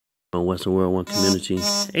Western World One community.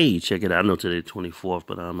 Hey, check it out. I know today's 24th,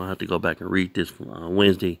 but I have to go back and read this from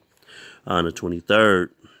Wednesday on the 23rd.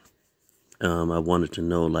 I wanted to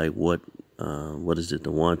know like what is it,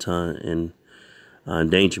 the wanton and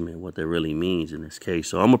endangerment, what that really means in this case.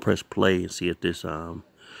 So I'm gonna press play and see if this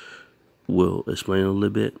will explain a little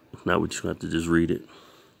bit. If not, we're just gonna have to just read it.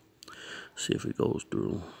 See if it goes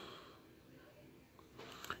through.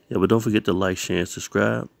 Yeah, but don't forget to like, share, and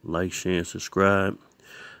subscribe. Like, share, and subscribe.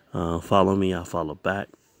 Follow me, I follow back.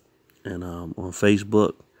 And on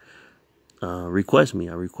Facebook, request me,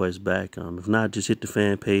 I request back. If not, just hit the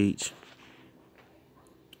fan page,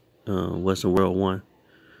 Western World One,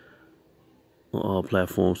 on all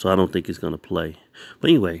platforms. So I don't think it's gonna play. But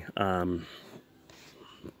anyway,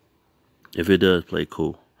 if it does play,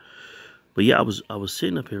 cool. But yeah, I was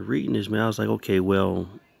sitting up here reading this, man. I was like, okay, well,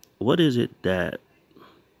 what is it that,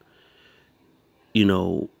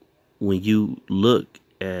 when you look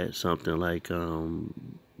at something like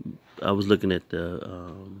I was looking at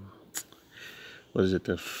the what is it,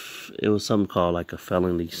 it was something called like a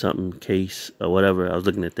felony something case or whatever. I was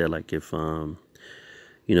looking at that, like if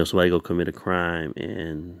somebody go commit a crime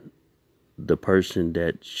and the person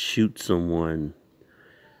that shoots someone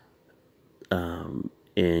and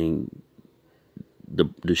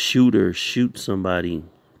the shooter shoots somebody,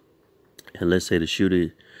 and let's say the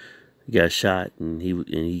shooter got shot and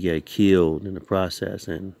he got killed in the process,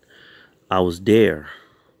 and I was there,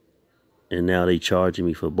 and now they charging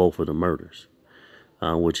me for both of the murders,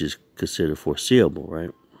 which is considered foreseeable,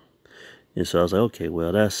 right? And so I was like, okay,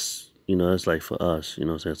 well, that's like for us,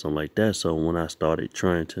 saying something like that. So when I started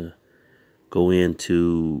trying to go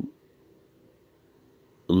into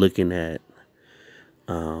looking at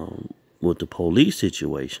with the police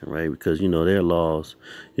situation, right? Because their laws,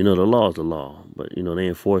 the law is the law, but they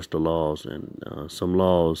enforce the laws, and some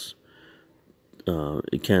laws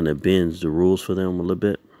it kind of bends the rules for them a little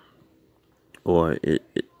bit, or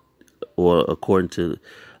or according to,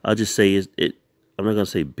 I'll just say it. I'm not gonna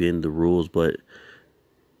say bend the rules, but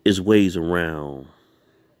it's ways around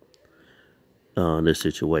this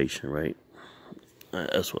situation, right?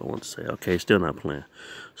 That's what I want to say. Okay, still not playing.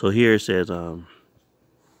 So here it says,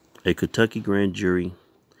 a Kentucky grand jury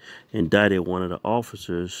indicted one of the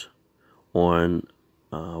officers on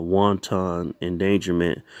wanton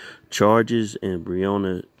endangerment charges in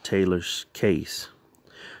Breonna Taylor's case.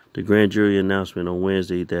 The grand jury announcement on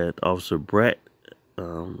Wednesday that Officer Brett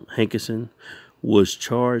Hankison was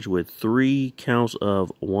charged with 3 counts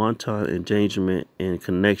of wanton endangerment in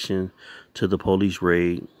connection to the police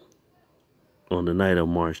raid on the night of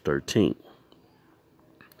March 13th.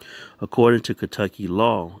 According to Kentucky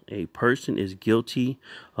law, a person is guilty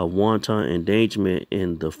of wanton endangerment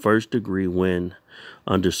in the first degree when,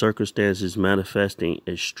 under circumstances manifesting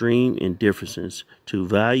extreme indifference to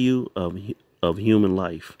value of human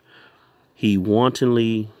life, he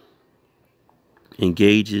wantonly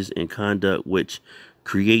engages in conduct which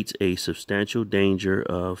creates a substantial danger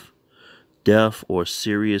of death or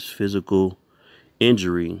serious physical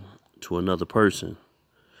injury to another person.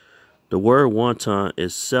 The word wanton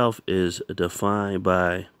itself is defined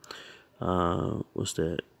by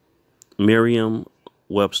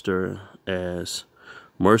Merriam-Webster as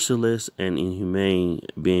merciless and inhumane,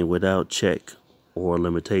 being without check or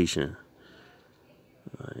limitation.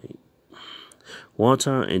 Right.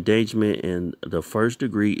 Wanton endangerment in the first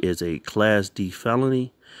degree is a Class D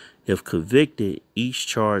felony. If convicted, each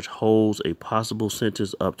charge holds a possible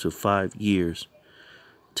sentence up to 5 years.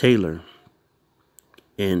 Taylor,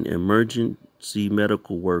 an emergency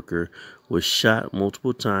medical worker, was shot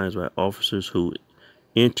multiple times by officers who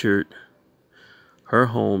entered her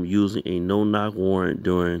home using a no-knock warrant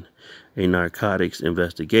during a narcotics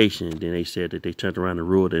investigation. Then they said that they turned around and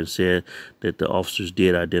ruled and said that the officers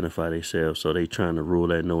did identify themselves, so they trying to rule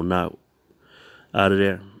that no-knock out of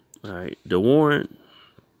there. All right, the warrant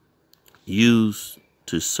used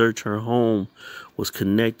to search her home was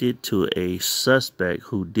connected to a suspect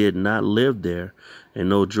who did not live there, and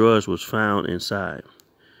no drugs was found inside.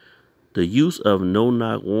 The use of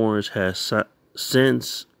no-knock warrants has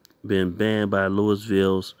since been banned by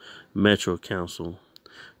Louisville's Metro Council.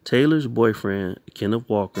 Taylor's boyfriend, Kenneth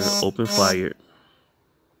Walker, opened fire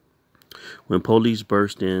when police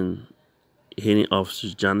burst in, hitting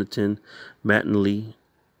officers Jonathan Mattingly.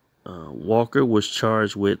 Walker was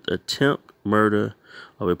charged with attempt murder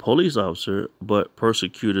of a police officer, but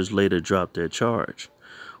prosecutors later dropped their charge.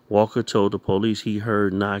 Walker told the police he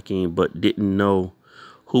heard knocking but didn't know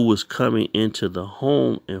who was coming into the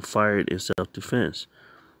home and fired in self-defense.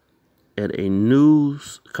 At a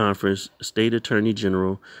news conference, State Attorney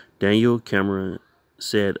General Daniel Cameron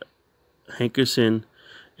said Hankison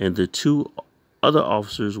and the two other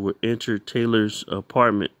officers who entered Taylor's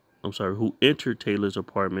apartment,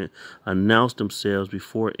 announced themselves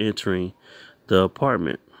before entering the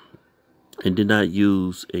apartment and did not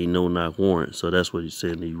use a no-knock warrant. So that's what he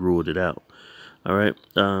said, and he ruled it out. All right.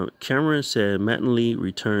 Cameron said Mattingly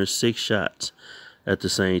returned 6 shots. At the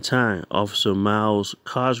same time, Officer Miles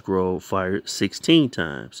Cosgrove fired 16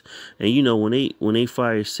 times. And you know, when they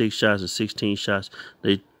fire 6 shots and 16 shots,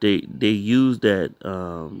 they use that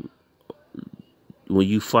when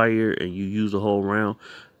you fire and you use the whole round,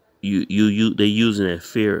 they using that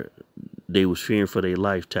fear. They was fearing for their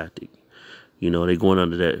life tactic. You know, they going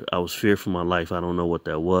under that. I was feared for my life. I don't know what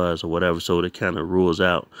that was or whatever. So it kind of rules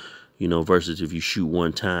out, you know, versus if you shoot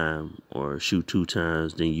 1 time or shoot 2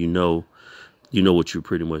 times, then you know what you're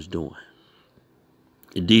pretty much doing.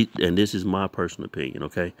 Indeed, and this is my personal opinion,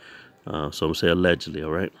 okay? So I'm going to say allegedly,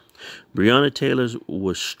 all right? Breonna Taylor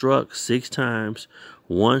was struck 6 times,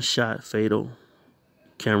 1 shot fatal,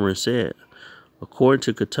 Cameron said. According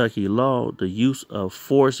to Kentucky law, the use of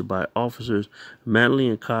force by officers Mattingly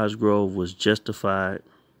and Cosgrove was justified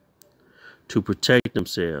to protect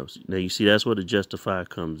themselves. Now, you see, that's where the justified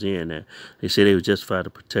comes in. That they say they were justified to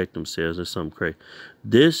protect themselves. That's something crazy.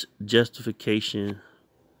 This justification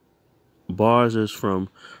bars us from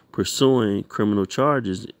pursuing criminal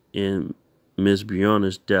charges in Miss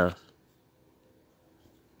Breonna's death.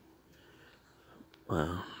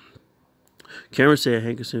 Wow. Cameron said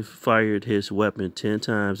Hankison fired his weapon 10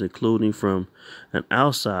 times, including from an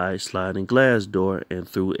outside sliding glass door and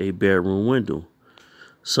through a bedroom window.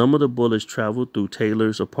 Some of the bullets traveled through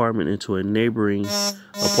Taylor's apartment into a neighboring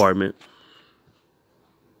apartment.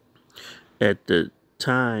 At the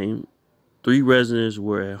time, 3 residents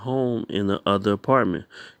were at home in the other apartment,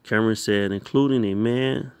 Cameron said, including a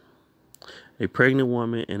man, a pregnant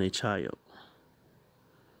woman, and a child.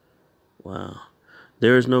 Wow.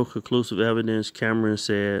 There is no conclusive evidence, Cameron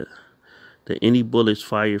said, that any bullets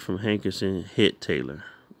fired from Hankison hit Taylor.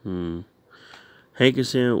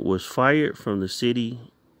 Hankison was fired from the city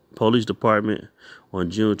police department on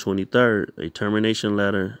June 23rd. A termination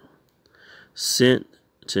letter sent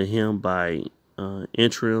to him by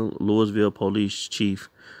interim Louisville Police Chief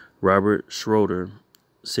Robert Schroeder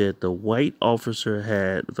said the white officer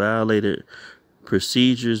had violated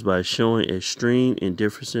procedures by showing extreme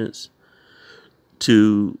indifference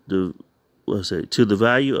to the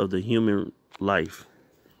value of the human life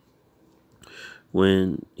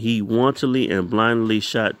when he wantonly and blindly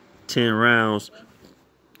shot 10 rounds.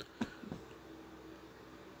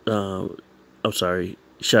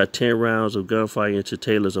 Shot 10 rounds of gunfire into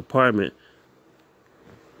Taylor's apartment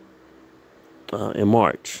in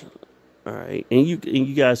March. All right, and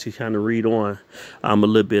you guys can kind of read on a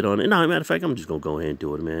little bit on it. No, matter of fact, I'm just gonna go ahead and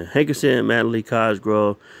do it, man. Hankison, Mattingly,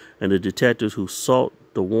 Cosgrove, and the detectives who sought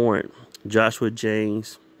the warrant, Joshua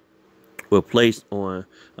James, were placed on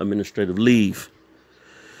administrative leave,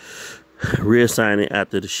 reassigning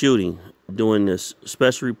after the shooting. During this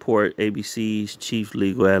special report, ABC's chief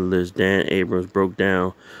legal analyst Dan Abrams broke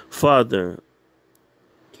down further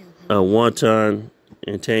a wanton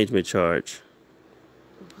endangerment charge.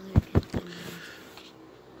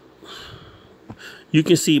 You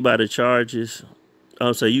can see by the charges.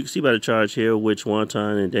 You can see by the charge here, which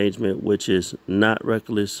wanton endangerment, which is not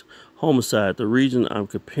reckless homicide. The reason I'm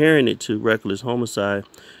comparing it to reckless homicide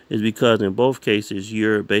is because in both cases,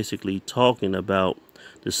 you're basically talking about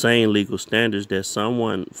the same legal standards that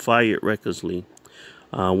someone fired recklessly,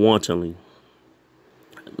 wantonly.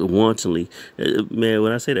 Wantonly. Man,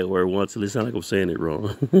 when I say that word wantonly, it sounds like I'm saying it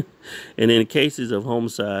wrong. And in cases of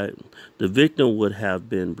homicide, the victim would have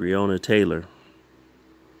been Breonna Taylor.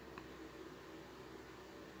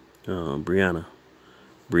 Breonna,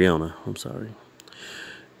 I'm sorry.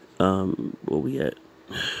 Where we at?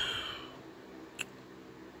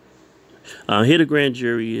 Here the grand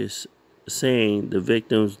jury is saying the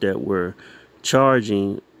victims that we're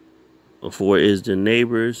charging for is the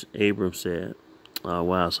neighbors, Abrams said.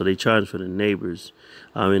 Wow, so they charged for the neighbors.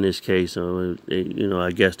 In this case,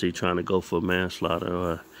 I guess they're trying to go for manslaughter,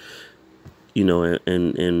 or,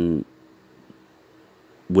 and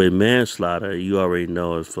with manslaughter, you already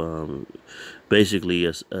know if, basically,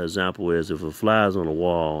 an example is if a fly is on the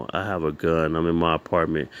wall, I have a gun, I'm in my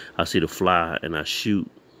apartment, I see the fly and I shoot,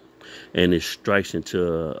 and it strikes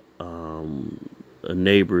into a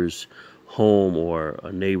neighbor's home or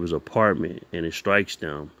a neighbor's apartment, and it strikes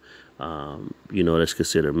them, that's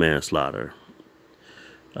considered manslaughter.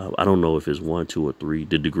 I don't know if it's 1, 2, or 3,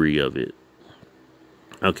 the degree of it.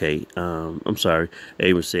 Okay, I'm sorry.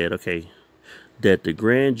 Abrams said, okay, that the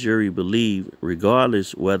grand jury believed,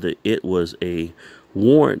 regardless whether it was a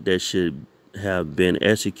warrant that should have been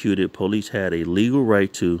executed. Police had a legal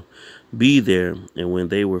right to be there, and when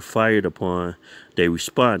they were fired upon, they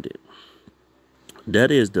responded.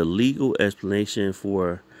 That is the legal explanation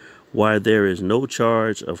for why there is no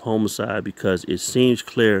charge of homicide, because it seems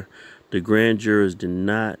clear the grand jurors did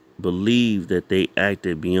not believe that they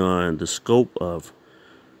acted beyond the scope of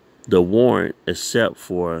the warrant except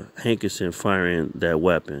for Hankison firing that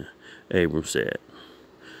weapon, Abrams said.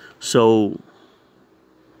 So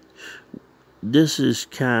this is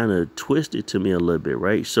kind of twisted to me a little bit,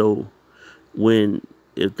 right? So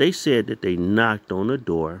if they said that they knocked on the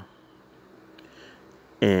door,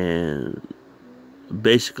 and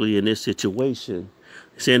basically in this situation,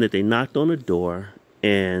 saying that they knocked on the door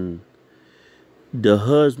and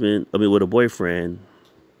the boyfriend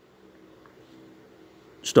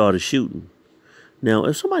started shooting. Now,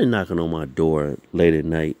 if somebody knocking on my door late at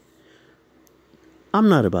night, I'm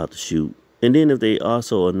not about to shoot. And then if they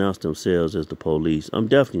also announce themselves as the police, I'm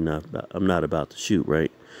not about to shoot,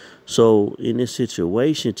 right? So in this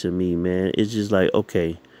situation, to me, man, it's just like,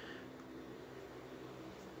 okay,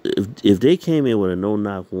 if they came in with a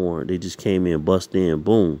no-knock warrant, they just came in, bust in,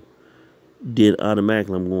 boom, then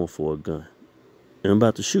automatically I'm going for a gun. And I'm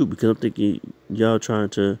about to shoot because I'm thinking y'all trying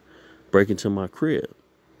to break into my crib.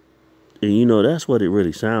 And, you know, that's what it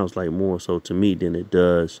really sounds like more so to me than it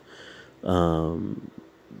does.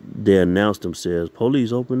 They announce themselves,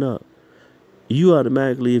 police open up. You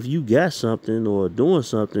automatically, if you got something or doing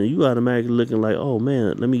something, you automatically looking like, oh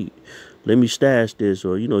man, let me stash this,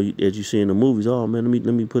 or, you know, as you see in the movies, oh man,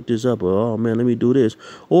 let me put this up, or oh man, let me do this.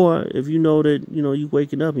 Or if you know that, you know, you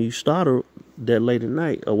waking up and you started that late at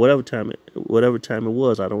night or whatever time it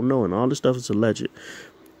was, I don't know, and all this stuff is alleged.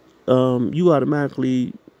 You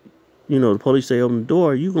automatically, you know, the police say open the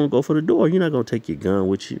door, you gonna go for the door. You're not gonna take your gun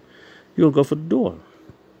with you. You're gonna go for the door.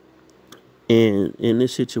 And in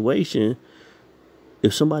this situation,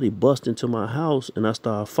 if somebody bust into my house and I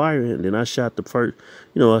start firing, and then I shot the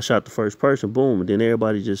first person, boom, and then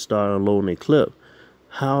everybody just started unloading their clip.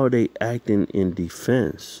 How are they acting in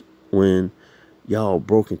defense when y'all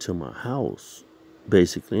broke into my house,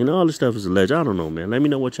 basically? And all this stuff is alleged. I don't know, man. Let me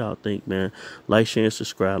know what y'all think, man. Like, share, and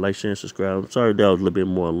subscribe. Like, share, and subscribe. I'm sorry that was a little bit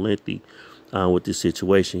more lengthy with this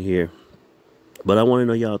situation here, but I want to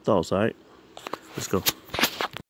know y'all thoughts, all right? Let's go.